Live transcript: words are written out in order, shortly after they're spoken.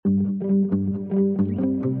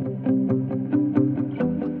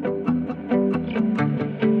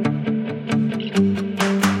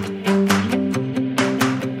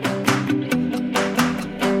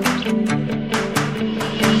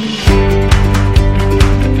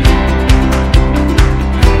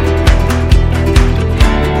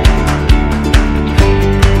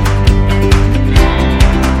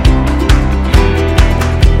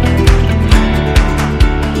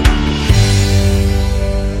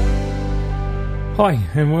Hi,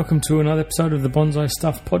 and welcome to another episode of the Bonsai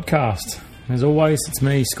Stuff podcast. As always, it's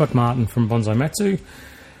me, Scott Martin from Bonsai Matsu,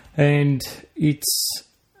 and it's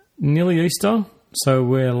nearly Easter, so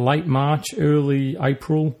we're late March, early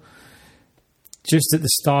April, just at the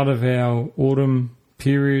start of our autumn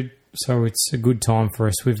period, so it's a good time for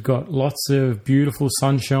us. We've got lots of beautiful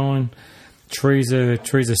sunshine. Trees are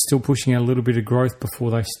still pushing out a little bit of growth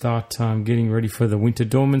before they start getting ready for the winter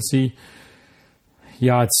dormancy.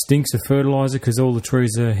 Yard stinks of fertiliser because all the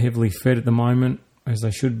trees are heavily fed at the moment, as they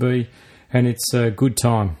should be, and it's a good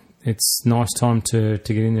time. It's a nice time to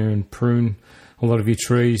get in there and prune a lot of your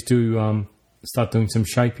trees, start doing some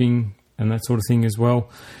shaping and that sort of thing as well.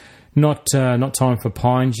 Not time for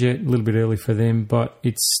pines yet, a little bit early for them, but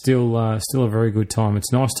it's still a very good time.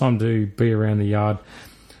 It's a nice time to be around the yard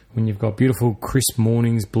when you've got beautiful crisp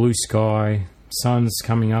mornings, blue sky, sun's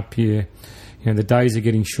coming up here. You know, the days are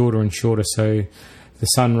getting shorter and shorter, so the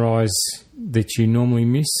sunrise that you normally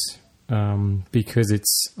miss because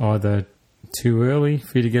it's either too early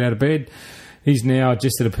for you to get out of bed is now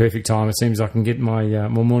just at a perfect time. It seems I can get my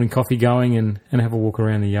morning coffee going and have a walk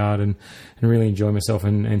around the yard and really enjoy myself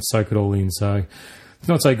and soak it all in. So it's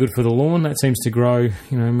not so good for the lawn. That seems to grow,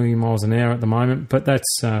 a million miles an hour at the moment, but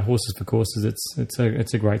that's horses for courses.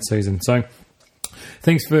 It's a great season. So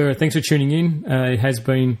thanks for tuning in. It has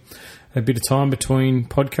been a bit of time between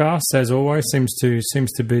podcasts, as always. Seems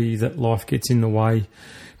to be that life gets in the way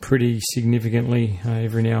pretty significantly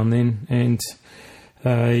every now and then. And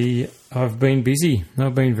I've been busy.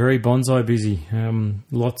 I've been very bonsai busy.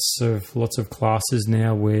 Lots of classes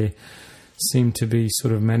now where seem to be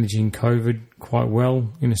sort of managing COVID quite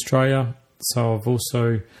well in Australia. So I've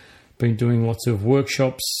also been doing lots of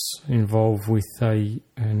workshops involved with a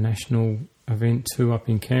national event too up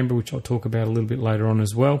in Canberra, which I'll talk about a little bit later on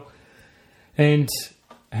as well. And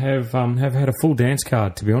have had a full dance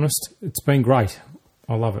card, to be honest. It's been great.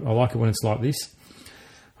 I love it. I like it when it's like this.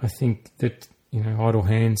 I think that, idle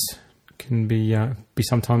hands can be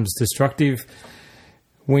sometimes destructive.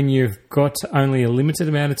 When you've got only a limited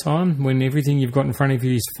amount of time, when everything you've got in front of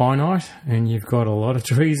you is finite and you've got a lot of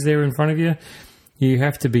trees there in front of you, you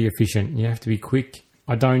have to be efficient. You have to be quick.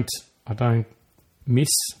 I don't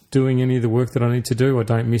miss doing any of the work that I need to do. I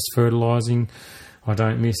don't miss fertilising. I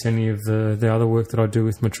don't miss any of the other work that I do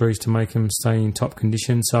with my trees to make them stay in top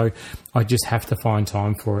condition. So I just have to find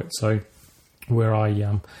time for it. So where I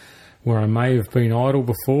may have been idle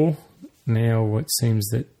before, now it seems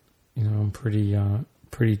that I'm pretty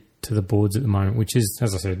to the boards at the moment, which is,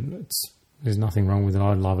 as I said, there's nothing wrong with it.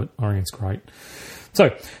 I love it. I think it's great.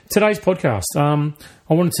 So today's podcast,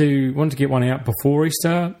 I wanted to get one out before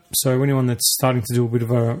Easter. So anyone that's starting to do a bit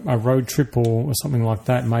of a road trip or something like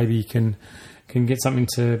that, maybe you can get something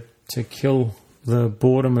to kill the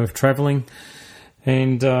boredom of travelling.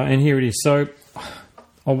 And here it is. So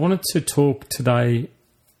I wanted to talk today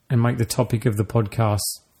and make the topic of the podcast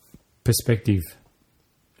perspective.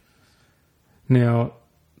 Now,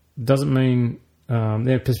 doesn't mean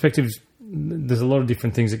perspectives. There's a lot of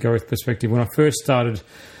different things that go with perspective. When I first started,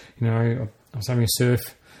 I was having a surf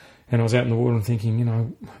and I was out in the water and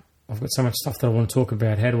thinking, I've got so much stuff that I want to talk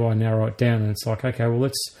about. How do I narrow it down? And it's like, okay, well,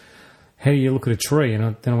 how do you look at a tree?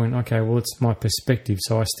 And then I went, okay, well, it's my perspective.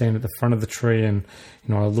 So I stand at the front of the tree and,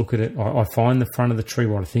 I look at it. I find the front of the tree,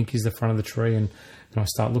 what I think is the front of the tree, and I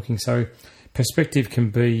start looking. So perspective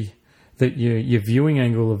can be that your viewing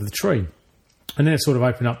angle of the tree. And then it sort of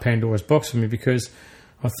opened up Pandora's box for me, because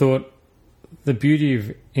I thought the beauty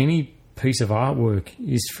of any piece of artwork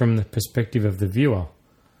is from the perspective of the viewer.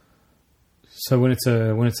 So when it's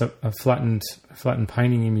a flattened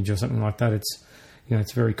painting image or something like that,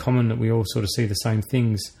 it's very common that we all sort of see the same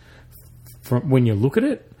things from when you look at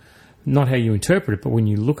it, not how you interpret it, but when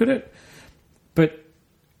you look at it. But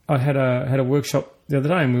I had a workshop the other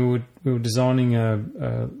day, and we were designing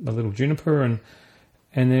a little juniper, and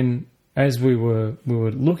then as we were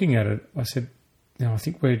looking at it, I said, I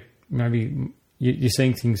think you're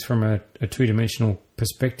seeing things from a two-dimensional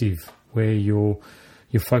perspective where you're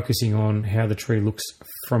focusing on how the tree looks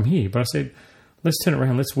from here. But I said, let's turn it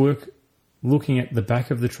around. Let's work looking at the back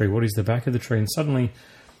of the tree. What is the back of the tree? And suddenly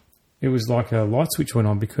it was like a light switch went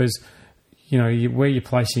on, because where you're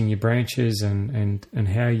placing your branches and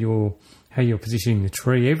how you're positioning the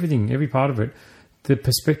tree, every part of it, the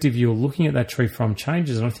perspective you're looking at that tree from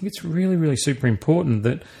changes. And I think it's really, really super important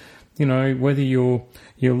that whether you're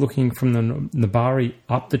looking from the nabari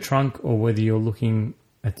up the trunk or whether you're looking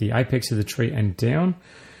at the apex of the tree and down,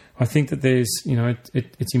 I think that there's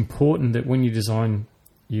it's important that when you design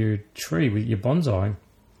your tree with your bonsai,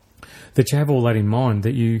 that you have all that in mind,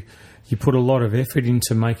 that you put a lot of effort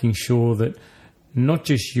into making sure that not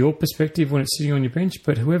just your perspective when it's sitting on your bench,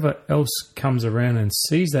 but whoever else comes around and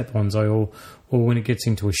sees that bonsai, or when it gets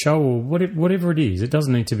into a show, or whatever it is. It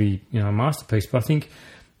doesn't need to be, a masterpiece, but I think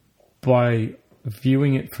by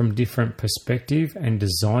viewing it from different perspective and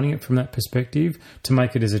designing it from that perspective to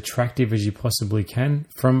make it as attractive as you possibly can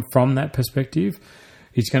from that perspective,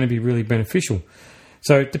 it's going to be really beneficial.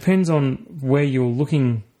 So it depends on where you're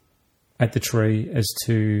looking at the tree as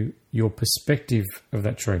to your perspective of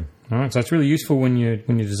that tree. All right, so it's really useful when you're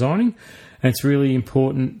designing, and it's really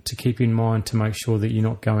important to keep in mind to make sure that you're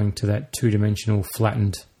not going to that two-dimensional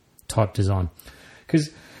flattened type design. Because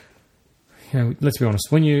let's be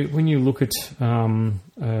honest, when you look at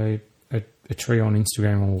a tree on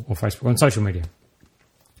Instagram or Facebook, on social media,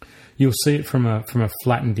 you'll see it from a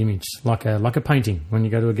flattened image, like a painting. When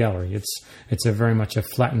you go to a gallery, it's a very much a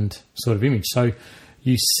flattened sort of image. So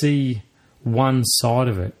you see one side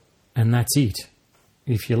of it, and that's it.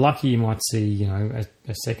 If you're lucky, you might see a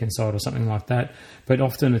second side or something like that, but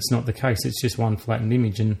often it's not the case. It's just one flattened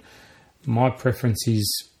image. And my preference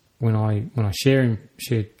is when I share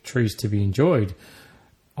trees to be enjoyed,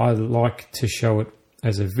 I like to show it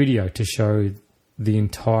as a video to show the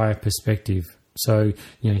entire perspective. So,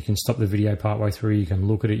 you can stop the video partway through, you can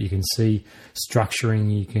look at it, you can see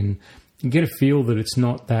structuring, you can get a feel that it's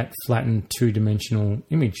not that flattened two-dimensional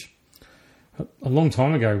image. A long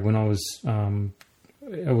time ago when I was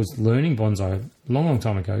learning bonsai, a long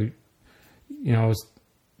time ago, I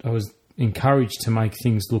was encouraged to make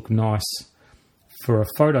things look nice for a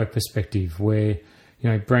photo perspective where,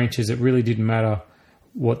 branches, it really didn't matter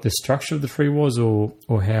what the structure of the tree was or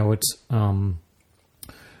how it's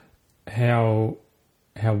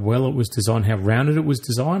how well it was designed, how rounded it was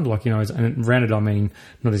designed. Like, and rounded, I mean,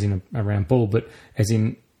 not as in a round ball, but as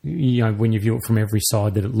in, when you view it from every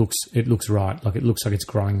side, that it looks right. Like, it looks like it's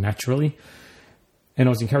growing naturally. And I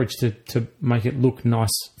was encouraged to make it look nice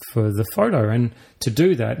for the photo. And to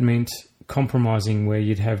do that meant compromising where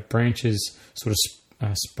you'd have branches sort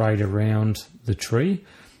of sprayed around the tree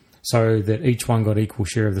so that each one got equal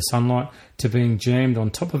share of the sunlight, to being jammed on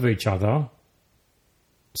top of each other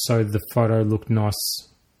so the photo looked nice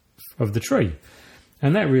of the tree.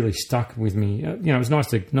 And that really stuck with me. It was nice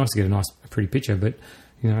to get a pretty picture, but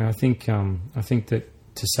I think that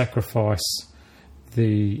to sacrifice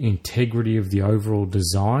the integrity of the overall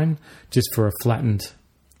design just for a flattened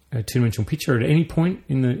two-dimensional picture at any point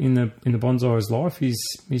in the bonsai's life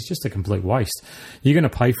is just a complete waste. You're going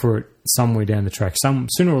to pay for it somewhere down the track.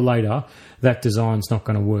 Sooner or later, that design's not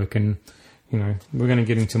going to work, and we're going to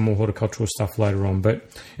get into more horticultural stuff later on. But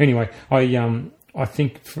anyway, I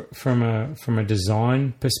think from a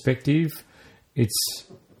design perspective,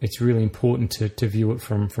 it's really important to view it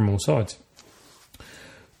from all sides.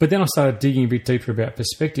 But then I started digging a bit deeper about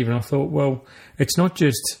perspective, and I thought, well, it's not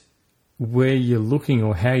just where you're looking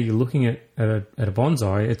or how you're looking at a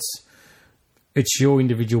bonsai. It's your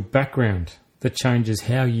individual background that changes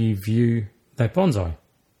how you view that bonsai.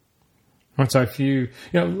 Right, so if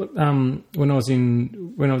when I was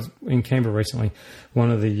in Canberra recently, one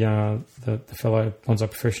of the fellow bonsai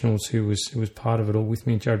professionals who was part of it all with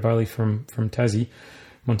me, Jared Bailey from Tassie,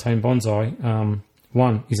 Montane Bonsai,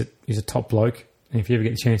 he's a top bloke. And if you ever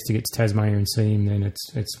get the chance to get to Tasmania and see him, then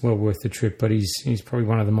it's well worth the trip. But he's probably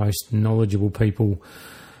one of the most knowledgeable people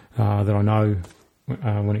that I know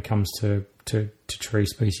when it comes to tree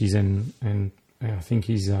species, and I think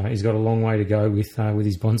he's got a long way to go with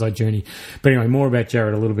his bonsai journey. But anyway, more about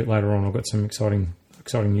Jared a little bit later on. I've got some exciting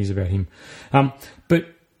news about him. But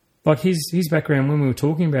like his background, when we were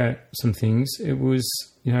talking about some things, it was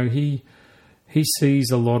he sees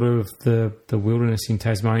a lot of the wilderness in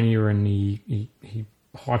Tasmania, and he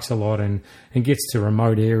hikes a lot and gets to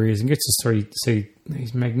remote areas and gets to see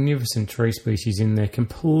these magnificent tree species in their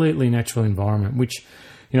completely natural environment, which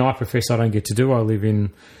I profess I don't get to do. I live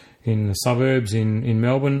in the suburbs in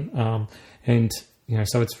Melbourne, and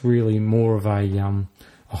so it's really more of a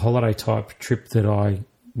holiday type trip that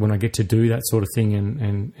when I get to do that sort of thing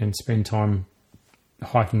and spend time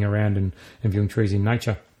hiking around and viewing trees in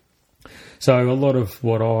nature. So a lot of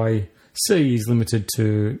what I see is limited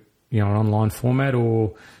to an online format,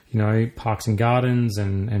 or parks and gardens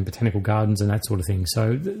and botanical gardens and that sort of thing.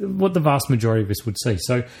 So what the vast majority of us would see.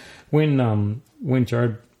 So when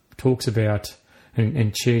Jared talks about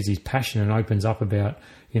and shares his passion and opens up about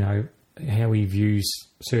how he views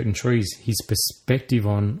certain trees, his perspective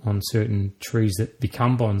on certain trees that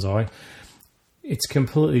become bonsai, it's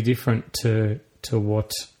completely different to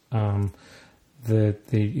what the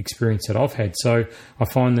experience that I've had. So I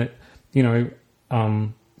find that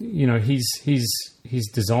his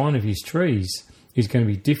design of his trees is going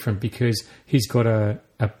to be different because he's got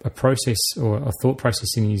a a process or a thought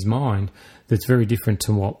process in his mind that's very different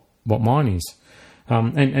to what mine is.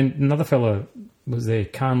 And another fellow was there,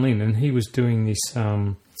 Khan Lin, and he was doing this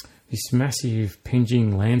massive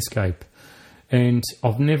Penjing landscape. And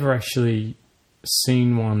I've never actually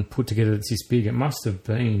seen one put together that's this big. It must have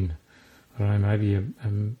been, I don't know, maybe a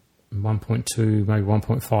 1.2, maybe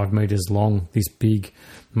 1.5 metres long, this big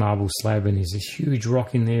marble slab, and there's this huge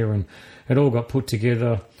rock in there, and it all got put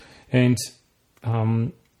together. And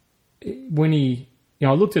when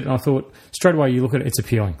I looked at it and I thought, straight away you look at it, it's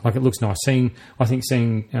appealing. Like, it looks nice. Seeing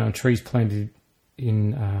trees planted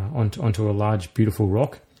in onto a large, beautiful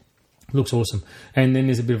rock looks awesome. And then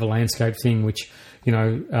there's a bit of a landscape thing, which,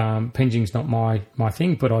 Penjing's not my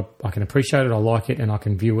thing, but I can appreciate it, I like it, and I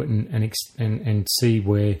can view it and see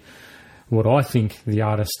what I think the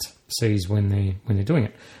artist sees when they're doing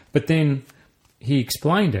it. But then he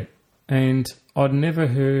explained it, and I'd never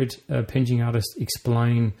heard a Penjing artist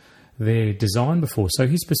explain their design before. So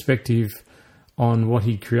his perspective on what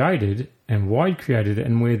he created and why he created it,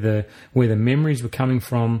 and where the memories were coming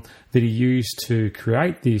from that he used to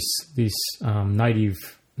create this native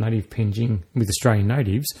Penjing with Australian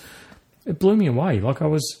natives, it blew me away. Like, I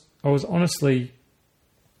was honestly,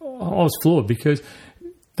 I was floored, because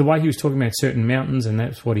the way he was talking about certain mountains, and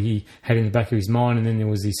that's what he had in the back of his mind, and then there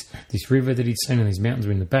was this river that he'd seen, and these mountains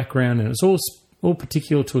were in the background, and it was all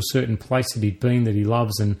particular to a certain place that he'd been, that he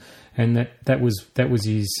loves, and that was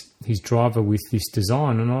his driver with this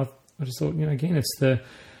design. And I just thought, again, it's the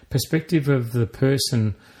perspective of the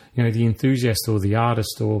person, the enthusiast or the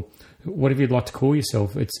artist or whatever you'd like to call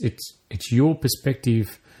yourself. It's your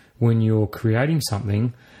perspective when you're creating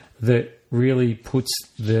something that really puts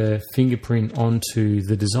the fingerprint onto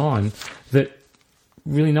the design that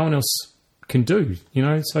really no one else can do.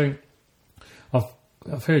 So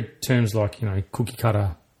I've heard terms like cookie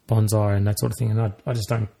cutter bonsai and that sort of thing, and I just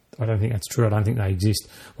don't think that's true. I don't think they exist.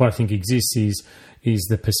 What I think exists is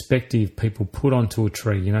the perspective people put onto a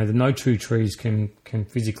tree. No two trees can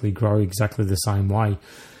physically grow exactly the same way,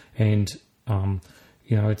 and I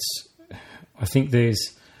think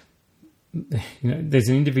there's an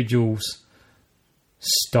individual's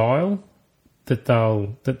style that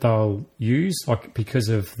they'll use, like, because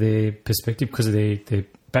of their perspective, because of their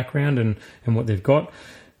background and what they've got.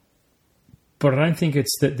 But I don't think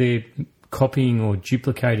it's that they're copying or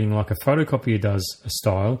duplicating like a photocopier does a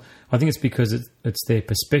style. I think it's because it's their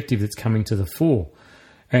perspective that's coming to the fore,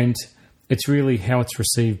 and it's really how it's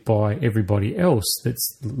received by everybody else that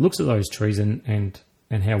looks at those trees and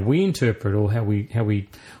how we interpret, or how we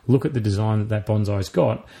look at the design that bonsai's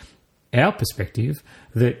got. Our perspective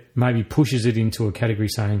that maybe pushes it into a category,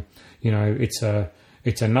 saying, it's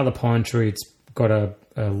another pine tree. It's got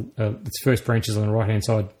its first branches on the right hand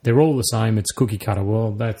side. They're all the same. It's cookie cutter.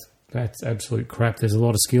 Well, that's absolute crap. There's a lot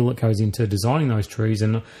of skill that goes into designing those trees,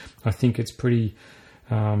 and I think it's pretty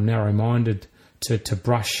narrow-minded to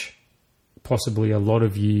brush possibly a lot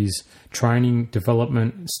of years training,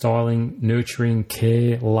 development, styling, nurturing,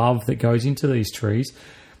 care, love that goes into these trees,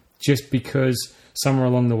 just because somewhere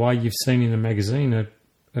along the way you've seen in a magazine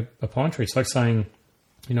a pine tree. It's like saying,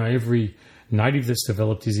 every native that's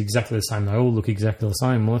developed is exactly the same. They all look exactly the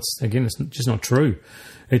same. Well, it's just not true.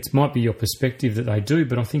 It might be your perspective that they do,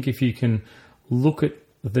 but I think if you can look at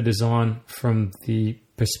the design from the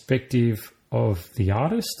perspective of the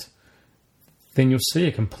artist, then you'll see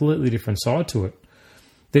a completely different side to it.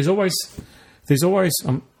 There's always.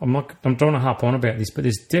 I'm trying to harp on about this, but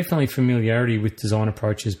there's definitely familiarity with design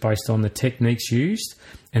approaches based on the techniques used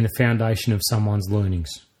and the foundation of someone's learnings.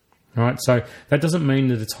 All right, so that doesn't mean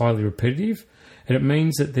that it's highly repetitive, and it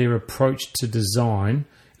means that their approach to design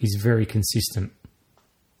is very consistent.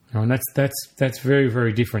 And that's very,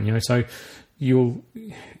 very different. So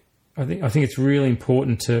I think it's really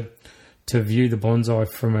important to view the bonsai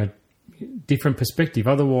from a different perspective.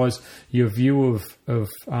 Otherwise, your view of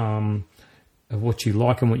what you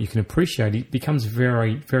like and what you can appreciate, it becomes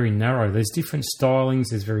very, very narrow. There's different stylings,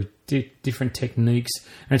 there's very different techniques,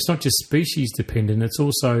 and it's not just species dependent. It's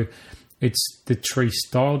also the tree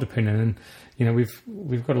style dependent. And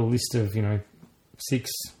we've got a list of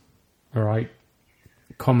 6 or 8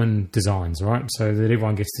 common designs, right? So that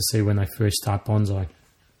everyone gets to see when they first start bonsai.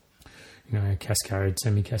 Cascade,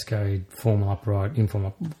 semi-cascade, formal upright,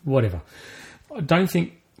 informal, whatever. I don't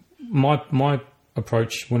think my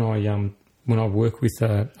approach when I work with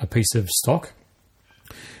a piece of stock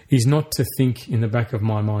is not to think in the back of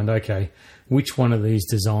my mind, okay, which one of these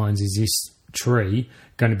designs is this tree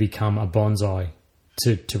going to become a bonsai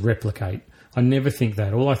to replicate? I never think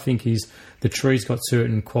that. All I think is the tree's got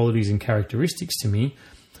certain qualities and characteristics to me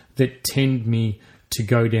that tend me to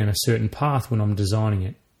go down a certain path when I'm designing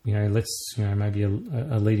it. Maybe a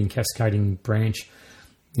leading cascading branch.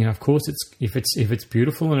 Of course, if it's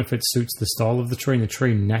beautiful and if it suits the style of the tree and the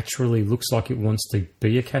tree naturally looks like it wants to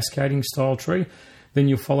be a cascading style tree, then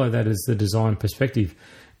you'll follow that as the design perspective.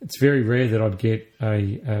 It's very rare that I'd get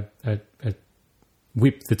a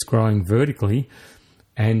whip that's growing vertically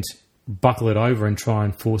and buckle it over and try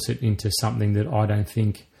and force it into something that I don't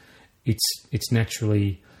think its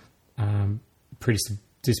naturally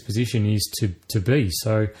predisposition is to be.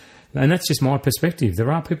 So, and that's just my perspective.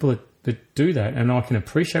 There are people that do that, and I can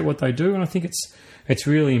appreciate what they do, and I think it's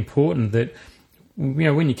really important that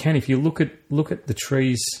when you can, if you look at the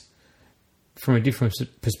trees from a different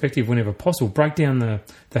perspective whenever possible, break down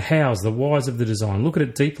the hows, the whys of the design, look at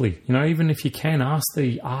it deeply. Even if you can, ask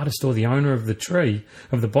the artist or the owner of the tree,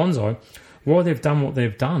 of the bonsai, why they've done what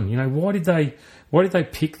they've done. Why did they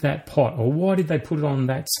pick that pot, or why did they put it on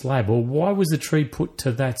that slab, or why was the tree put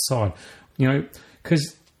to that side?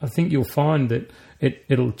 Because I think you'll find that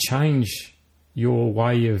it'll change your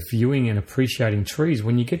way of viewing and appreciating trees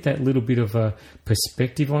when you get that little bit of a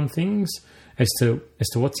perspective on things as to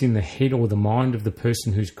what's in the head or the mind of the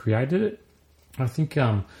person who's created it. I think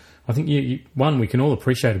we can all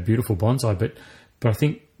appreciate a beautiful bonsai, but I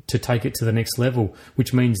think to take it to the next level,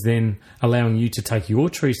 which means then allowing you to take your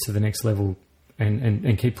trees to the next level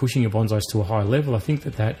and keep pushing your bonsais to a higher level, I think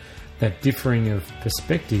that differing of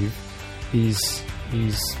perspective is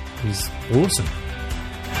awesome.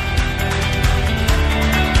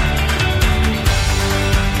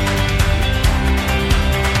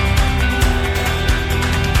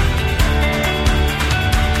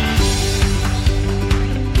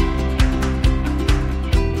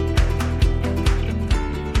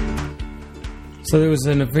 So there was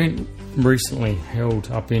an event recently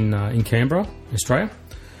held up in Canberra, Australia,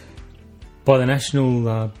 by the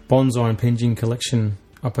National Bonsai and Penjing Collection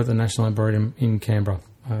up at the National Arboretum in Canberra.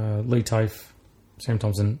 Lee Tafe, Sam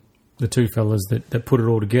Thompson, the two fellas that put it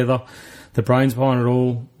all together, the brains behind it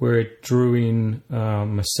all, where it drew in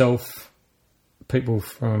myself, people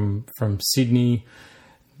from Sydney,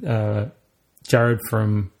 Jared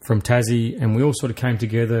from Tassie, and we all sort of came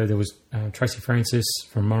together. There was Tracy Francis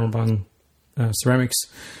from Murrumbung Ceramics,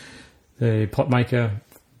 the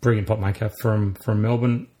brilliant pot maker from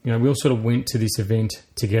Melbourne. We all sort of went to this event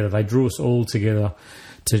together. They drew us all together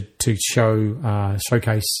to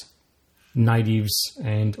showcase natives,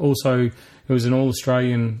 and also it was an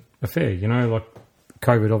all-Australian affair. Like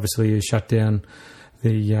COVID obviously has shut down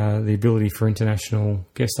the ability for international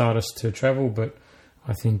guest artists to travel, but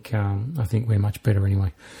I think we're much better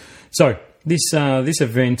anyway. So this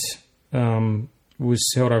event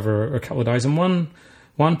was held over a couple of days, and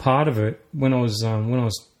one part of it, when I was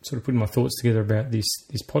sort of putting my thoughts together about this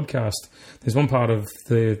podcast, there's one part of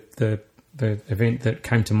the event that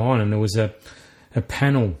came to mind, and there was a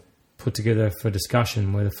panel put together for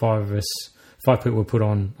discussion where the five people were put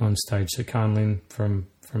on stage. So Karen Lynn from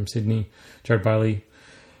Sydney, Jared Bailey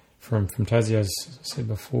from Tassie, as I said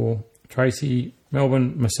before, Tracy,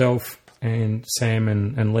 Melbourne, myself, and Sam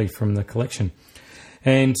and Lee from the collection.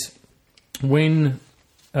 And when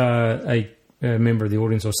a member of the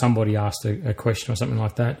audience or somebody asked a question or something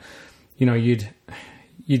like that, you'd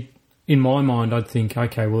in my mind, I'd think,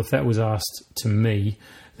 okay, well, if that was asked to me,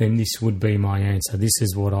 then this would be my answer. This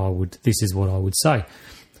is what I would say.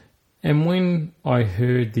 And when I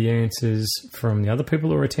heard the answers from the other people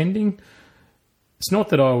who were attending, it's not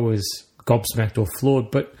that I was gobsmacked or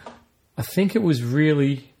floored, but I think it was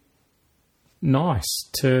really nice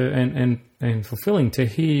and fulfilling to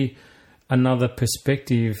hear another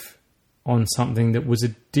perspective on something that was a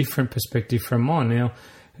different perspective from mine. Now,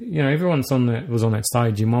 everyone was on that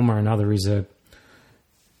stage in one way or another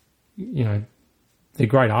they're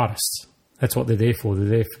great artists. That's what they're there for. They're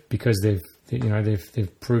there because they've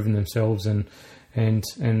proven themselves and their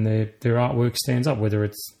artwork stands up, whether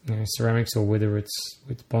it's ceramics or whether it's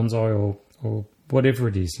bonsai or whatever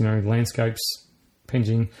it is, landscapes,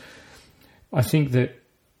 penjing. I think that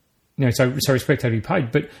so respect had to be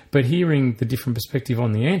paid, but hearing the different perspective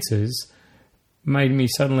on the answers made me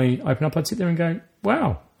suddenly open up. I'd sit there and go,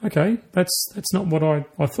 wow, okay, that's not what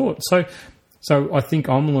I thought. So I think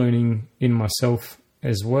I'm learning in myself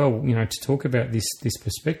as well, to talk about this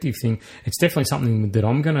perspective thing. It's definitely something that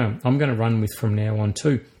I'm gonna run with from now on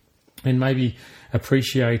too, and maybe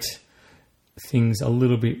appreciate things a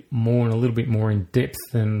little bit more and a little bit more in depth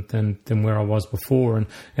than where I was before,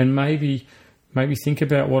 and maybe think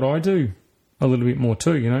about what I do a little bit more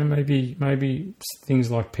too. Maybe things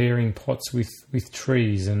like pairing pots with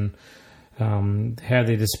trees and how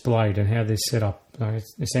they're displayed and how they're set up.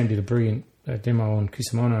 Sam did a brilliant demo on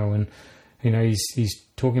Kisumono, he's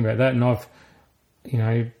talking about that, and I've,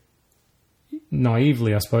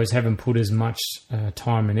 naively, I suppose, haven't put as much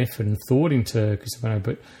time and effort and thought into Cristiano,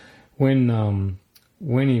 but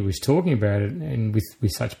when he was talking about it and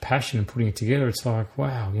with such passion and putting it together, it's like,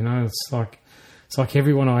 wow, it's like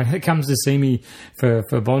everyone that comes to see me for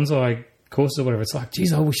bonsai courses or whatever, it's like,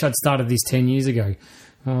 geez, I wish I'd started this 10 years ago.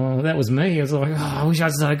 That was me. I was like, I wish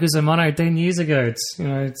I'd started Cusimano 10 years ago.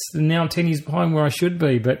 It's now I'm 10 years behind where I should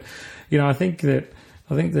be. But, I think that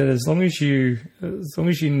as long as you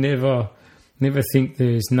never think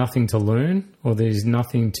there's nothing to learn or there's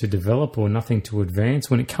nothing to develop or nothing to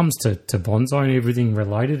advance when it comes to bonsai and everything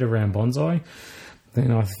related around bonsai,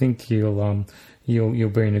 then I think you'll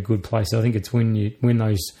be in a good place. I think it's when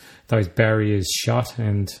those barriers shut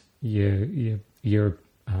and your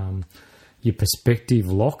perspective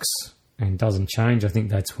locks and doesn't change. I think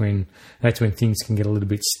that's when things can get a little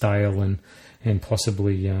bit stale and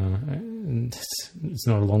possibly it's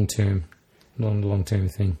not a long term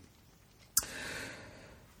thing.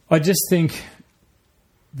 I just think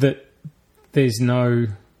that there's no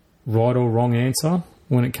right or wrong answer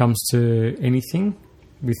when it comes to anything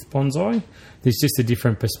with bonsai. There's just a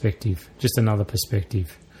different perspective, just another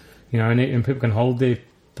perspective. And people can hold their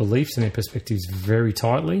beliefs and their perspectives very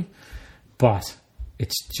tightly, but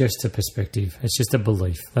it's just a perspective. It's just a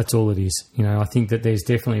belief. That's all it is. I think that there's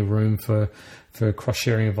definitely room for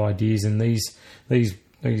cross-sharing of ideas, and these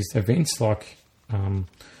events like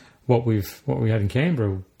what we had in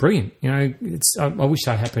Canberra, brilliant. I wish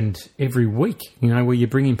that happened every week. Where you're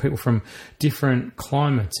bringing people from different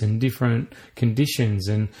climates and different conditions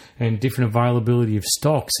and different availability of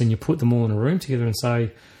stocks, and you put them all in a room together and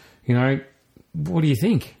say, what do you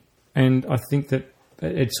think? And I think that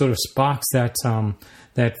it sort of sparks that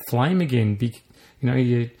flame again.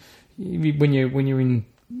 When you're in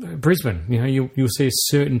Brisbane, you'll see a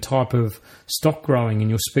certain type of stock growing, and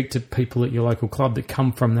you'll speak to people at your local club that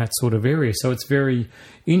come from that sort of area. So it's very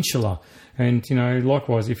insular. And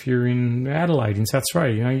likewise, if you're in Adelaide, in South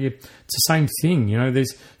Australia, it's the same thing.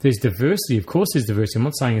 There's diversity. Of course, there's diversity. I'm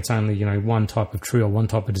not saying it's only one type of tree or one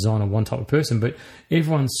type of design or one type of person, but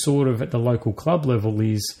everyone's sort of at the local club level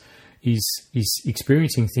is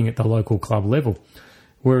experiencing thing at the local club level.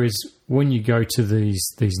 Whereas when you go to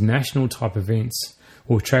these national type events,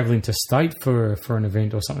 or travel interstate for an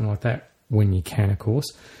event or something like that, when you can, of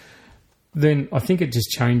course, then I think it just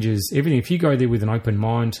changes everything. If you go there with an open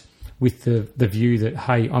mind, with the view that,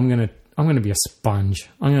 hey, I'm going to be a sponge.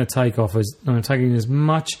 I'm going to take in as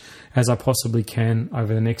much as I possibly can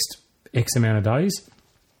over the next X amount of days,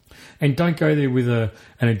 and don't go there with an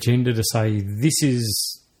agenda to say this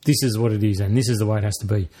is what it is and this is the way it has to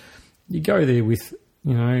be. You go there with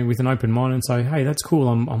an open mind and say, hey, that's cool.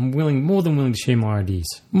 I'm more than willing to share my ideas,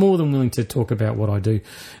 more than willing to talk about what I do,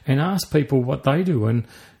 and ask people what they do, and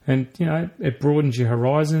it broadens your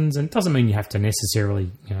horizons. And it doesn't mean you have to necessarily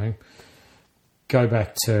go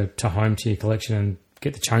back to home to your collection and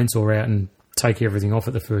get the chainsaw out and take everything off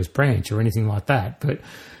at the first branch or anything like that. But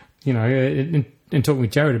and talking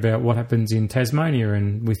with Jared about what happens in Tasmania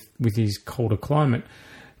and with his colder climate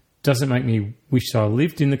doesn't make me wish I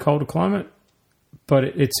lived in the colder climate. But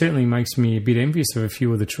it certainly makes me a bit envious of a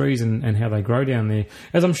few of the trees and how they grow down there,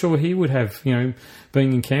 as I'm sure he would have, being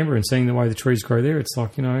in Canberra and seeing the way the trees grow there. It's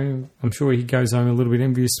like, I'm sure he goes home a little bit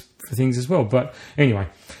envious for things as well. But anyway,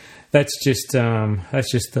 that's just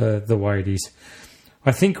the way it is.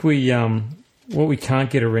 I think what we can't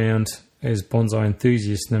get around as bonsai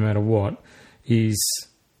enthusiasts, no matter what, is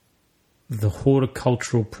the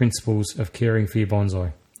horticultural principles of caring for your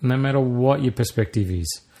bonsai, no matter what your perspective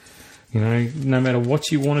is. No matter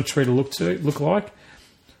what you want a tree to look like,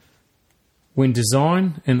 when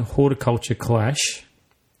design and horticulture clash,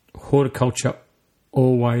 horticulture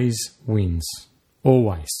always wins.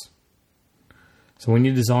 Always. So when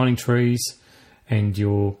you're designing trees and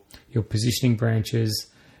you're positioning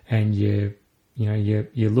branches and you're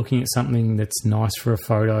looking at something that's nice for a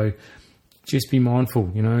photo, just be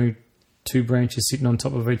mindful. Two branches sitting on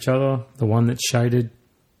top of each other, the one that's shaded,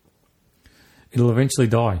 it'll eventually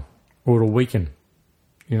die. Or it'll weaken,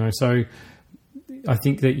 So I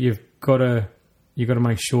think that you've got to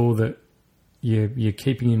make sure that you're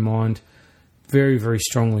keeping in mind very, very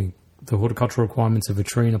strongly the horticultural requirements of a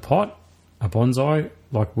tree in a pot, a bonsai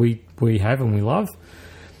like we have and we love,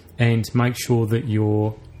 and make sure that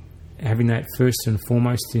you're having that first and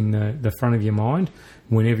foremost in the front of your mind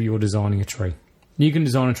whenever you're designing a tree. You can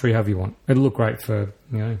design a tree however you want. It'll look great for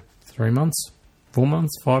 3 months, 4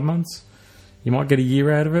 months, 5 months. You might get a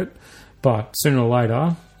year out of it, but sooner or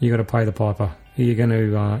later you got to pay the piper. You're going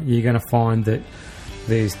to find that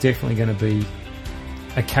there's definitely going to be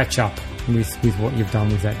a catch up with what you've done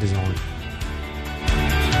with that design.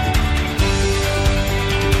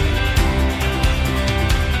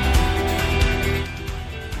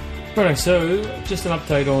 Right, so just an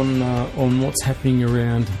update on what's happening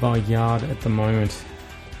around my yard at the moment.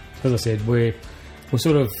 As I said, we're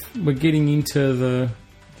getting into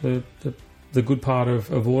the good part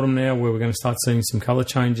of autumn now, where we're going to start seeing some colour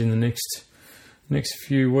change in the next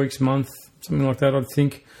few weeks, month, something like that. I'd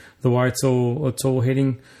think the way it's all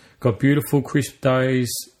heading. Got beautiful crisp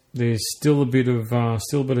days. There's still a bit of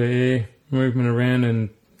air movement around and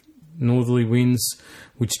northerly winds,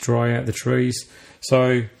 which dry out the trees.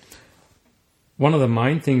 So one of the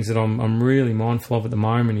main things that I'm really mindful of at the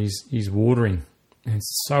moment is watering. And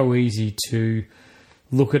it's so easy to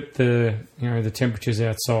look at the temperatures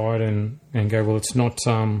outside and go, well, it's not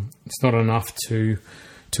enough to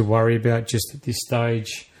worry about just at this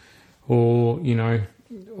stage, or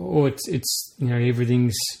it's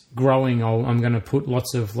everything's growing. I'm going to put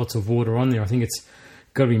lots of water on there. I think it's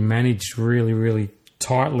got to be managed really, really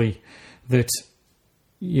tightly. That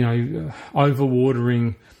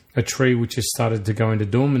overwatering a tree which has started to go into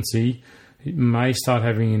dormancy, it may start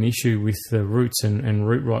having an issue with the roots and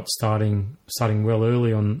root rot starting well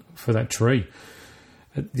early on for that tree.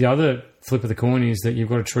 The other flip of the coin is that you've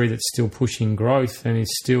got a tree that's still pushing growth and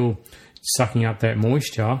is still sucking up that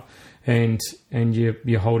moisture, and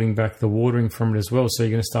you're holding back the watering from it as well. So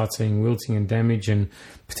you're going to start seeing wilting and damage and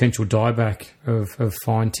potential dieback of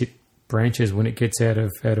fine tip branches when it gets out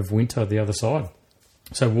of winter the other side.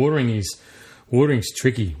 So watering's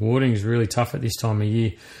tricky. Watering is really tough at this time of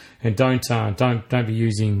year, and don't be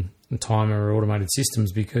using timer or automated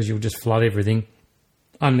systems, because you'll just flood everything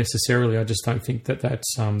unnecessarily. I just don't think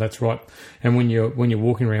that's right. And when you're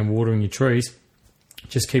walking around watering your trees,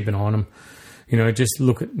 just keep an eye on them. Just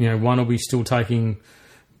look at one will be still taking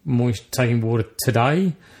water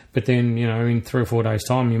today, but then in 3 or 4 days'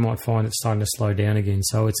 time you might find it's starting to slow down again.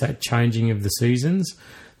 So it's that changing of the seasons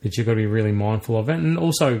that you've got to be really mindful of, and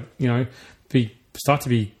also start to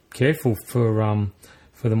be careful for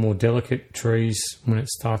the more delicate trees when it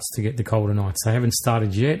starts to get the colder nights. They haven't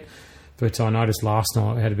started yet, but I noticed last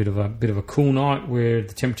night we had a bit of a cool night where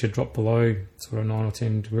the temperature dropped below sort of 9 or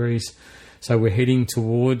 10 degrees. So we're heading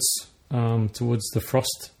towards the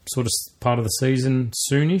frost sort of part of the season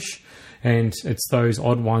soonish, and it's those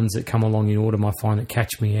odd ones that come along in autumn I find that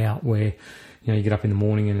catch me out, where you get up in the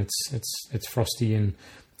morning and it's frosty and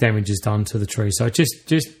damage is done to the tree. So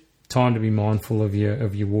just time to be mindful of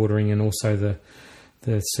your watering, and also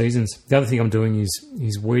the seasons. The other thing I'm doing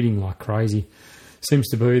is weeding like crazy. Seems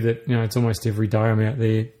to be that it's almost every day I'm out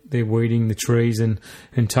there weeding the trees and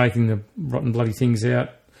taking the rotten bloody things out.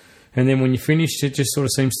 And then when you're finished, it just sort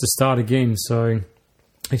of seems to start again. So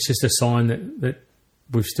it's just a sign that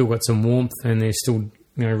we've still got some warmth and there's still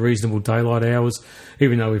reasonable daylight hours,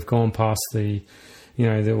 even though we've gone past the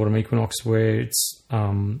autumn equinox, where it's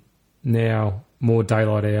now more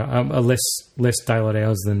daylight less daylight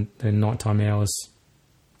hours than nighttime hours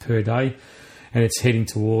per day, and it's heading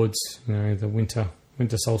towards the winter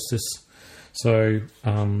solstice. So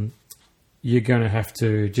you're going to have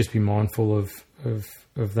to just be mindful of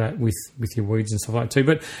that with your weeds and stuff like that too.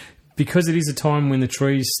 But because it is a time when the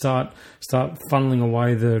trees start funneling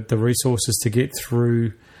away the resources to get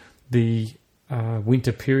through the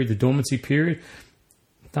winter period, the dormancy period,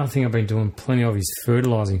 another thing I've been doing plenty of is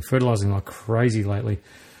fertilising like crazy lately.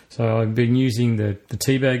 So I've been using the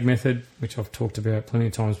tea bag method, which I've talked about plenty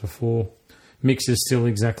of times before. Mix is still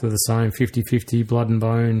exactly the same, 50-50 blood and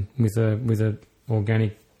bone with a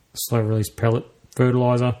organic slow release pellet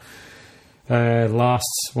fertiliser.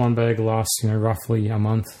 One bag lasts roughly a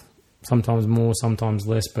month, sometimes more, sometimes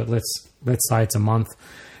less, but let's say it's a month.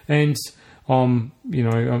 And I'm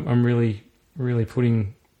really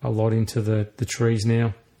putting a lot into the trees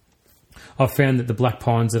now. I've found that the black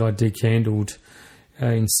pines that I decandled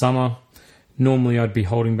in summer, normally I'd be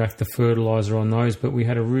holding back the fertiliser on those, but we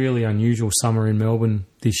had a really unusual summer in Melbourne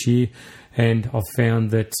this year, and I've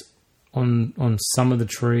found that on some of the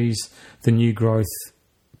trees, the new growth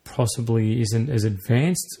possibly isn't as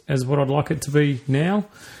advanced as what I'd like it to be now.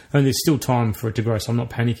 And there's still time for it to grow, so I'm not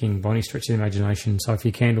panicking by any stretch of the imagination. So if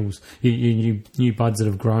your candles, your new buds that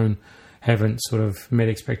have grown haven't sort of met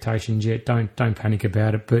expectations yet, don't panic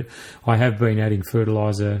about it. But I have been adding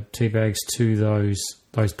fertiliser tea bags to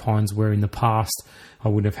those pines where in the past I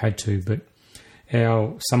wouldn't have had to. But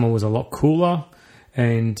our summer was a lot cooler,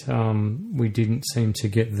 and we didn't seem to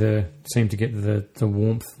get the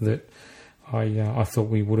warmth that I thought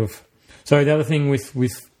we would have. So the other thing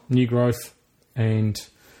with new growth and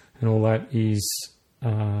all that is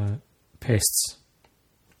pests.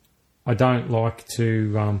 I don't like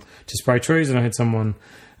to spray trees, and I had someone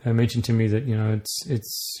mention to me that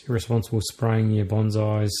it's irresponsible spraying your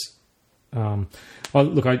bonsais. I've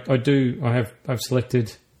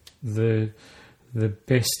selected the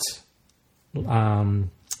best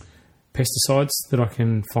pesticides that I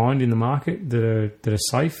can find in the market that are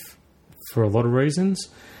safe for a lot of reasons,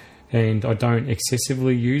 and I don't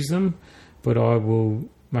excessively use them, but I will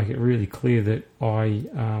make it really clear that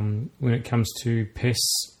when it comes to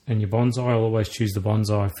pests and your bonsai, I'll always choose the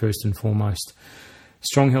bonsai first and foremost.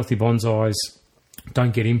 Strong, healthy bonsais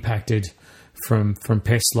don't get impacted from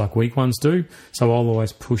pests like weak ones do, so I'll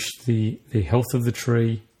always push the health of the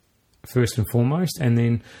tree first and foremost, and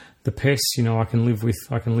then the pests, I can live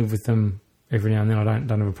with them every now and then. I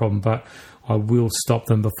don't have a problem, but I will stop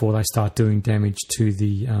them before they start doing damage to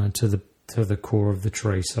the core of the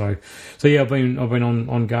tree. So yeah, I've been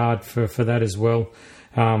on guard for that as well,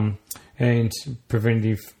 and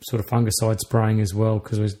preventative sort of fungicide spraying as well,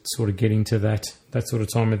 because we're sort of getting to that sort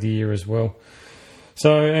of time of the year as well.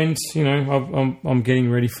 So, and I'm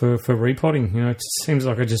getting ready for repotting. It seems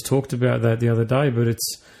like I just talked about that the other day, but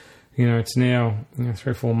it's now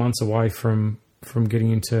 3 or 4 months away from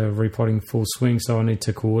getting into repotting full swing. So I need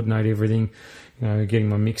to coordinate everything, getting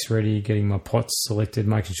my mix ready, getting my pots selected,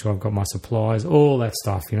 making sure I've got my supplies, all that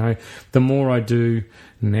stuff. The more I do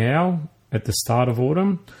now at the start of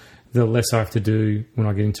autumn, the less I have to do when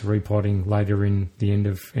I get into repotting later in the end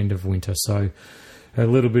of winter. So a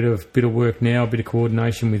little bit of work now, a bit of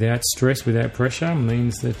coordination without stress, without pressure,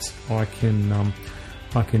 means that I can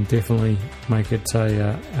definitely make it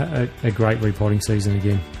a great repotting season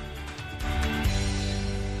again.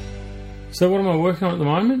 So what am I working on at the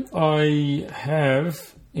moment? I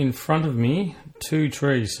have in front of me 2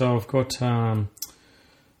 trees. So I've got a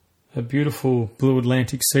beautiful blue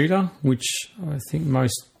Atlantic cedar, which I think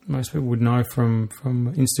most people would know from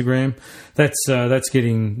Instagram. That's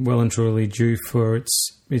getting well and truly due for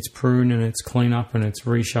its prune and its clean up and its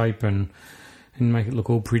reshape and make it look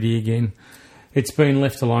all pretty again. It's been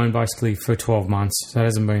left alone basically for 12 months. So it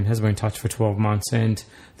hasn't been touched for 12 months, and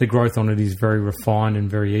the growth on it is very refined and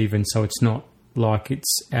very even. So it's not like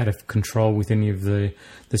it's out of control with any of the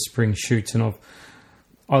spring shoots. And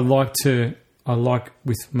I like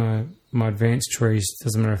with my advanced trees,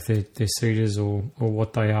 doesn't matter if they're cedars or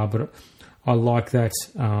what they are, but I like that,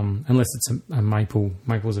 unless it's a maple.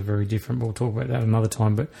 Maples are very different, but we'll talk about that another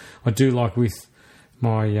time. But I do like with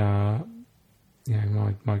my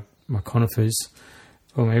my conifers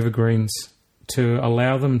or my evergreens to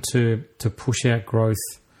allow them to push out growth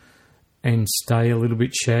and stay a little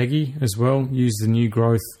bit shaggy as well. Use the new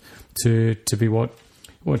growth to be what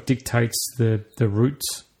dictates the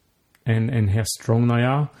roots and how strong they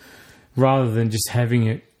are, rather than just having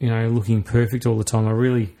it looking perfect all the time.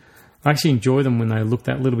 I actually enjoy them when they look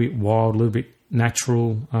that little bit wild, a little bit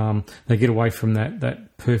natural. They get away from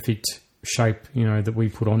that perfect shape that we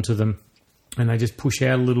put onto them, and they just push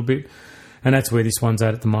out a little bit. And that's where this one's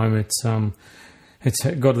at the moment. It's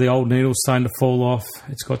got the old needles starting to fall off.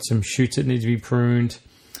 It's got some shoots that need to be pruned.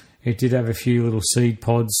 It did have a few little seed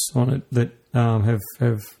pods on it that have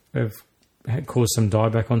had caused some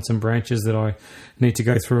dieback on some branches that I need to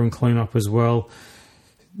go through and clean up as well.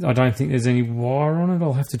 I don't think there's any wire on it.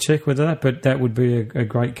 I'll have to check with that, but that would be a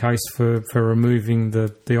great case for removing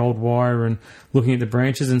the old wire and looking at the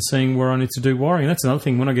branches and seeing where I need to do wiring. That's another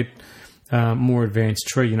thing. When I get more advanced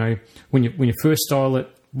tree, when you first style it,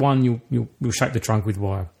 one, you'll shape the trunk with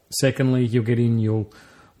wire. Secondly, you'll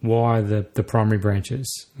wire the primary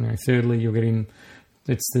branches. Thirdly, you'll get in,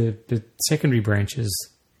 it's the secondary branches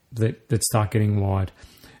that start getting wired.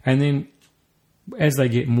 And then as they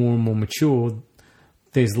get more and more mature,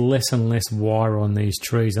 there's less and less wire on these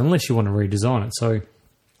trees, unless you want to redesign it. So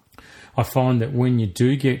I find that when you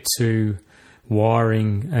do get to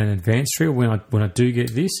wiring an advanced tree, or when I do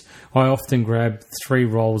get this, I often grab 3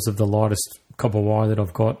 rolls of the lightest copper wire that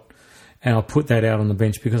I've got, and I'll put that out on the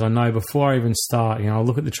bench, because I know before I even start, I'll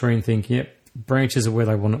look at the tree and think, yep, branches are where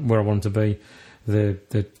I want them to be.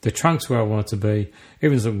 The trunk's where I want it to be.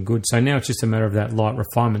 Everything's looking good. So now it's just a matter of that light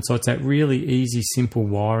refinement. So it's that really easy, simple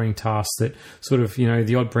wiring task that sort of,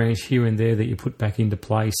 the odd branch here and there that you put back into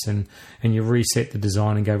place, and you reset the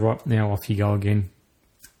design and go, right, now off you go again.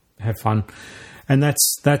 Have fun. And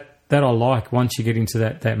that's that I like. Once you get into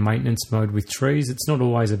that maintenance mode with trees, it's not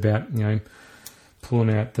always about,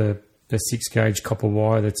 pulling out the 6-gauge copper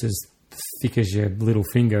wire that's as thick as your little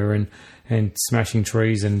finger and smashing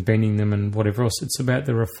trees and bending them and whatever else. It's about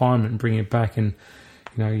the refinement and bringing it back. And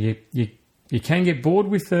you can get bored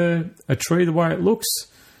with a tree the way it looks.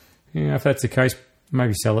 If that's the case,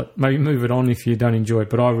 maybe sell it, maybe move it on if you don't enjoy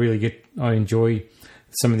it. But I enjoy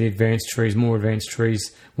some of the advanced trees, more advanced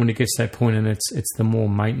trees, when it gets to that point, and it's the more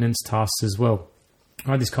maintenance tasks as well.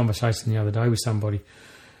 I had this conversation the other day with somebody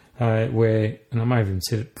where, and I may have even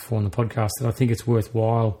said it before on the podcast, that I think it's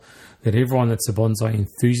worthwhile that everyone that's a bonsai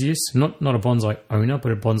enthusiast, not a bonsai owner,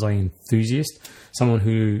 but a bonsai enthusiast, someone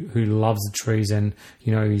who loves the trees and,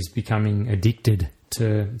 you know, is becoming addicted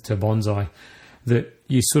to bonsai, that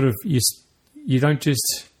you don't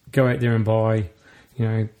just go out there and buy, you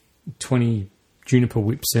know, 20 juniper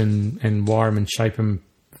whips and wire them and shape them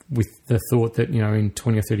with the thought that, you know, in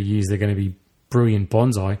 20 or 30 years they're going to be brilliant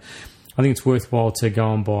bonsai. I think it's worthwhile to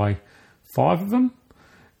go and buy 5 of them,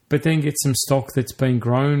 but then get some stock that's been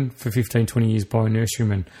grown for 15, 20 years by a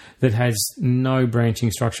nurseryman that has no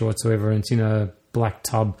branching structure whatsoever, and it's in a black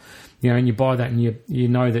tub, you know, and you buy that and you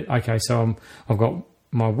know that, okay, so I've got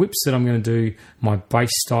my whips that I'm going to do my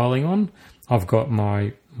base styling on. I've got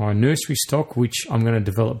my nursery stock, which I'm going to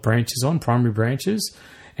develop branches on, primary branches,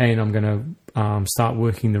 and I'm going to start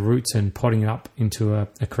working the roots and potting it up into a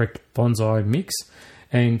correct bonsai mix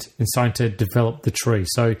and starting to develop the tree.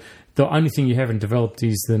 So the only thing you haven't developed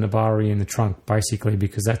is the nabari and the trunk, basically,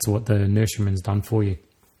 because that's what the nurseryman's done for you,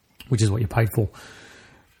 which is what you paid for.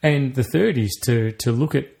 And the third is to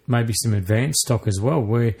look at maybe some advanced stock as well,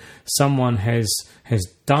 where someone has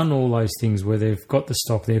done all those things, where they've got the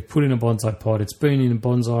stock, they've put in a bonsai pot, it's been in a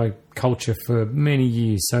bonsai culture for many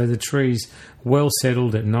years, so the tree's well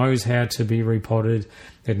settled, it knows how to be repotted,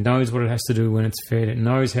 it knows what it has to do when it's fed, it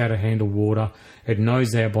knows how to handle water, it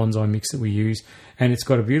knows our bonsai mix that we use, and it's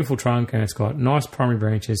got a beautiful trunk, and it's got nice primary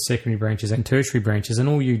branches, secondary branches, and tertiary branches, and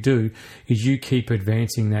all you do is you keep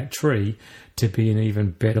advancing that tree to be an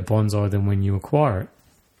even better bonsai than when you acquire it.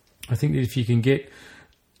 I think that if you can get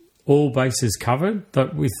all bases covered,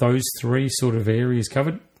 but with those 3 sort of areas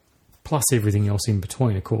covered, plus everything else in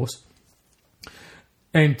between, of course,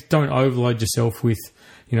 and don't overload yourself with,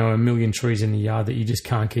 you know, a million trees in the yard that you just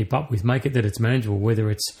can't keep up with. Make it that it's manageable,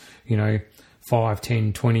 whether it's, you know, 5,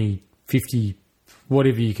 10, 20, 50,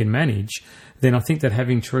 whatever you can manage. Then I think that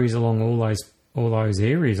having trees along all those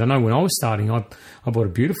areas. I know when I was starting, I bought a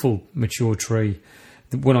beautiful mature tree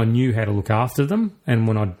when I knew how to look after them, and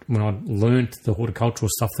when I learnt the horticultural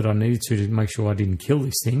stuff that I needed to make sure I didn't kill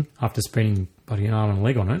this thing after spending bloody an arm and a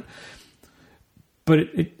leg on it. But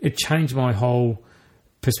it changed my whole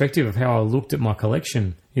perspective of how I looked at my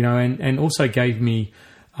collection, you know, and also gave me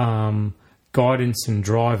guidance and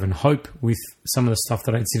drive and hope with some of the stuff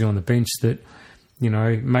that I had sitting on the bench that, you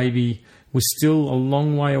know, maybe was still a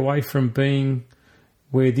long way away from being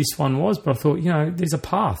where this one was, but I thought, you know, there's a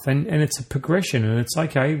path and it's a progression, and it's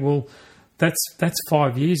okay, well, that's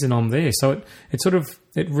 5 years and I'm there. So it sort of,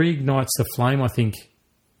 it reignites the flame, I think.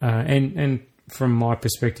 And from my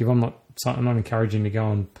perspective, I'm not encouraging to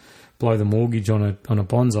go and blow the mortgage on a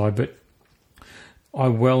bonsai, but I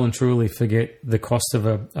well and truly forget the cost of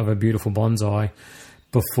a beautiful bonsai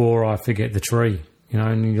before I forget the tree, you know,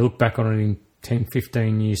 and you look back on it in 10,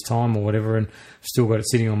 15 years time or whatever, and sstill got it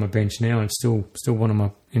sitting on my bench now, and still one of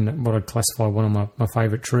my, in what I'd classify one of my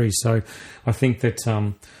favourite trees. So I think that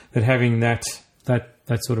that having that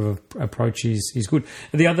sort of approach is good.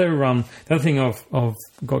 The other thing I've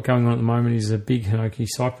got going on at the moment is a big Hinoki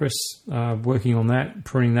cypress, working on that,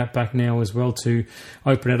 pruning that back now as well to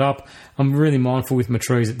open it up. I'm really mindful with my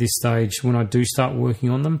trees at this stage when I do start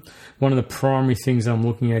working on them. One of the primary things I'm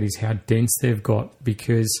looking at is how dense they've got,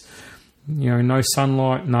 because, you know, no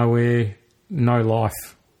sunlight, no air, no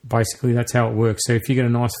life. Basically, that's how it works. So if you get a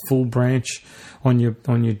nice full branch on your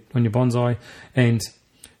bonsai, and,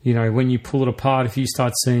 you know, when you pull it apart, if you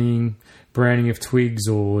start seeing browning of twigs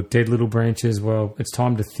or dead little branches, well, it's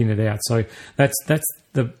time to thin it out. So that's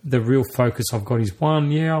the real focus I've got is,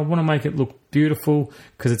 one, I want to make it look beautiful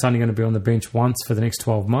because it's only going to be on the bench once for the next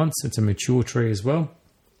 12 months. It's a mature tree as well.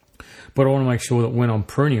 But I want to make sure that when I'm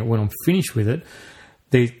pruning it, when I'm finished with it,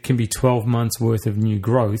 there can be 12 months worth of new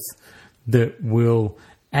growth that will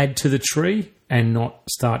add to the tree and not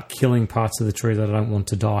start killing parts of the tree that I don't want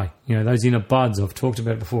to die. You know, those inner buds, I've talked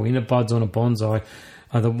about it before, inner buds on a bonsai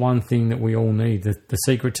are the one thing that we all need. The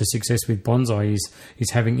secret to success with bonsai is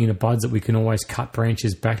having inner buds that we can always cut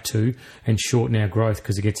branches back to and shorten our growth,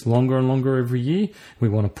 because it gets longer and longer every year. We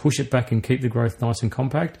want to push it back and keep the growth nice and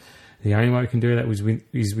compact. The only way we can do that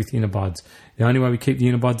is with inner buds. The only way we keep the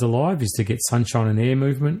inner buds alive is to get sunshine and air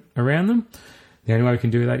movement around them. The only way we can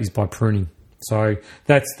do that is by pruning. So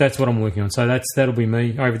that's what I'm working on. So that'll be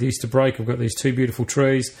me over the Easter break. I've got these 2 beautiful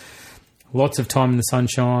trees, lots of time in the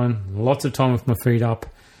sunshine, lots of time with my feet up,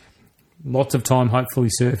 lots of time hopefully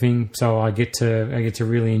surfing. So I get to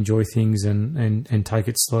really enjoy things and take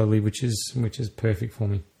it slowly, which is perfect for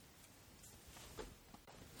me.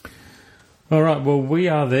 All right, well, we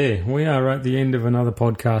are there. We are at the end of another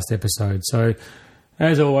podcast episode. So,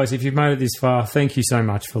 as always, if you've made it this far, thank you so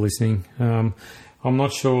much for listening. I'm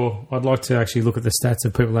not sure. I'd like to actually look at the stats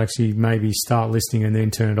of people actually maybe start listening and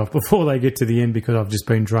then turn it off before they get to the end, because I've just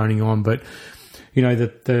been droning on. But, you know,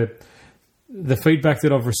 the feedback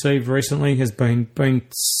that I've received recently has been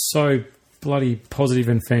so bloody positive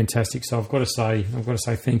and fantastic. So I've got to say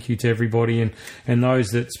thank you to everybody and those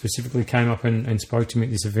that specifically came up and spoke to me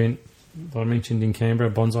at this event that I mentioned in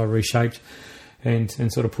Canberra, Bonsai Reshaped, and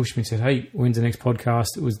sort of pushed me and said, "Hey, when's the next podcast?"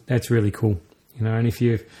 That's really cool, you know. And if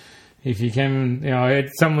you can, you know, I had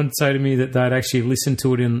someone say to me that they'd actually listened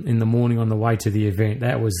to it in the morning on the way to the event.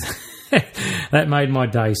 That was that made my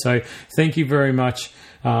day. So thank you very much.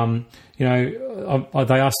 You know,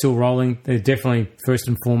 they are still rolling. They're definitely first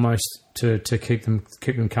and foremost to keep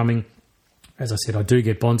them coming. As I said, I do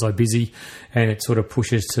get bonsai busy, and it sort of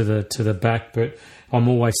pushes to the back. But I'm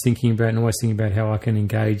always thinking about how I can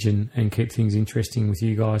engage and keep things interesting with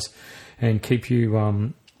you guys, and keep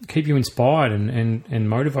you inspired and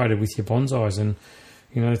motivated with your bonsais. And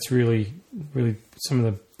you know, it's really some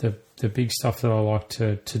of the big stuff that I like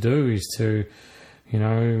to do is to, you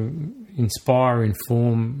know, inspire,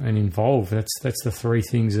 inform, and involve. That's the three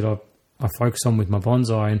things that I focus on with my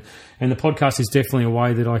bonsai, and the podcast is definitely a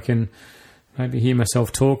way that I can maybe hear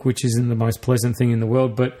myself talk, which isn't the most pleasant thing in the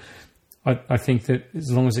world, but I think that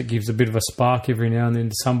as long as it gives a bit of a spark every now and then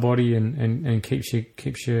to somebody and keeps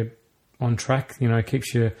you on track, you know,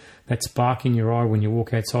 keeps you that spark in your eye when you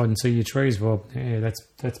walk outside and see your trees, well, yeah,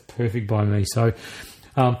 that's perfect by me. So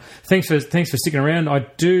thanks for sticking around. I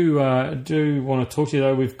do want to talk to you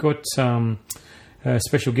though. We've got a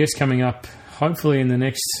special guest coming up, hopefully in the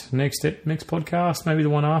next podcast, maybe the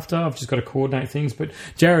one after. I've just got to coordinate things. But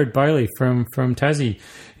Jared Bailey from Tassie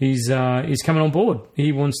is coming on board.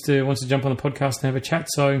 He wants to jump on the podcast and have a chat.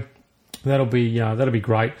 So that'll be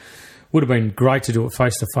great. Would have been great to do it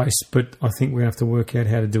face to face, but I think we have to work out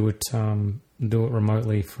how to do it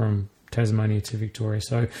remotely from Tasmania to Victoria.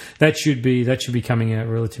 So that should be coming out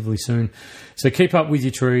relatively soon. So keep up with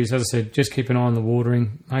your trees. As I said, just keep an eye on the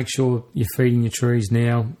watering. Make sure you're feeding your trees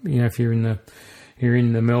now. You know, if you're in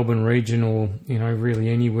the Melbourne region, or you know, really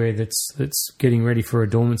anywhere that's getting ready for a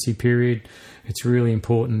dormancy period, it's really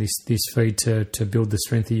important this feed to build the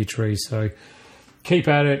strength of your trees. So keep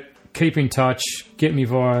at it. Keep in touch. Get me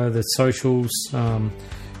via the socials. You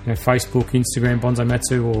know, Facebook, Instagram, Bonsai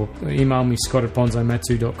Matsu, or email me,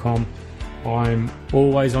 scott@bonsaimatsu.com. I'm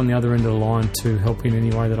always on the other end of the line to help in any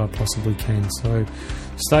way that I possibly can. So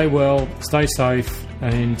stay well, stay safe,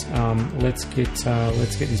 and let's get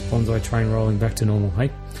this bonsai train rolling back to normal. Hey,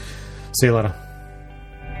 see you later.